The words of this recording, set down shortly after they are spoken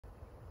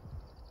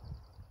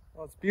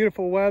Well, it's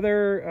beautiful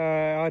weather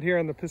out here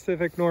in the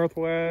Pacific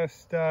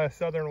Northwest,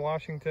 southern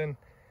Washington.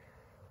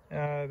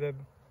 The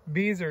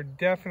bees are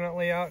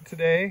definitely out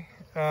today.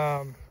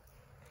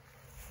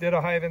 Did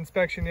a hive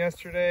inspection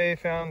yesterday,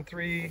 found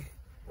 3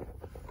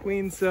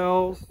 queen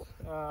cells.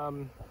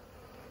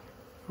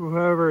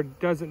 Whoever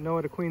doesn't know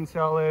what a queen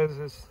cell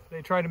is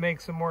they try to make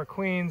some more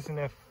queens, and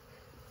if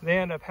they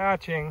end up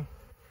hatching,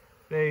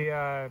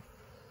 they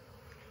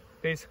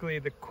basically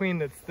the queen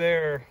that's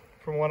there,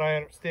 from what I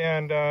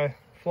understand,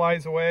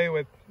 flies away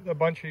with a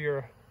bunch of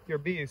your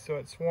bees, so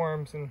it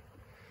swarms. And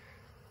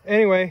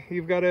anyway,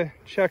 you've got to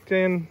check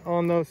in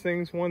on those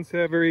things once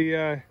every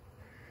I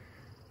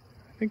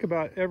think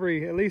about at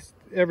least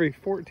every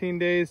 14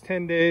 days,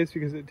 10 days,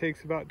 because it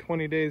takes about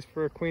 20 days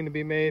for a queen to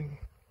be made.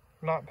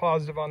 I'm not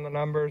positive on the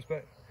numbers,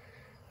 but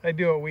I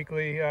do a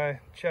weekly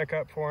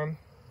checkup for them.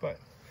 But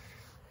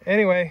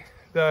anyway,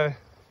 the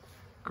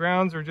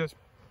grounds are just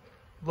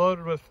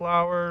loaded with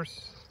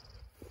flowers.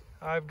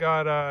 I've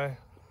got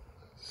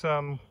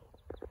some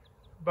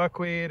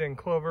buckwheat and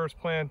clovers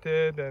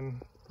planted, and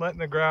letting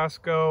the grass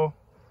go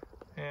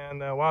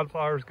and the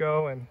wildflowers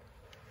go, and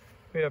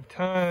we have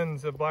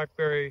tons of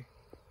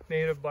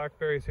native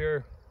blackberries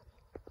here,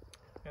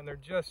 and they're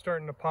just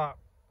starting to pop.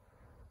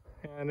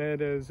 And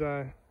it is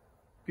a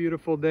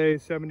beautiful day.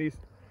 70s,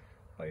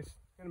 it's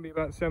going to be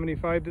about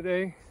 75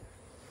 today,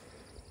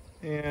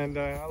 and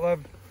I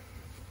love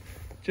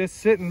just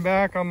sitting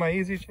back on my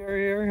easy chair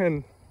here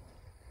and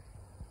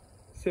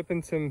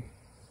sipping some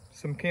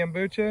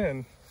kombucha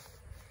and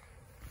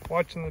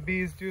watching the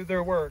bees do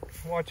their work,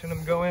 watching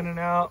them go in and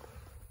out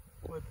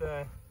with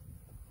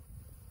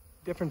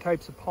different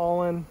types of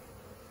pollen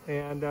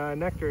and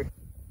nectar.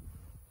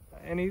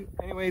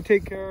 Anyway,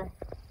 take care.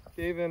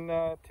 Dave and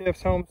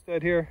Tiff's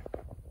homestead here.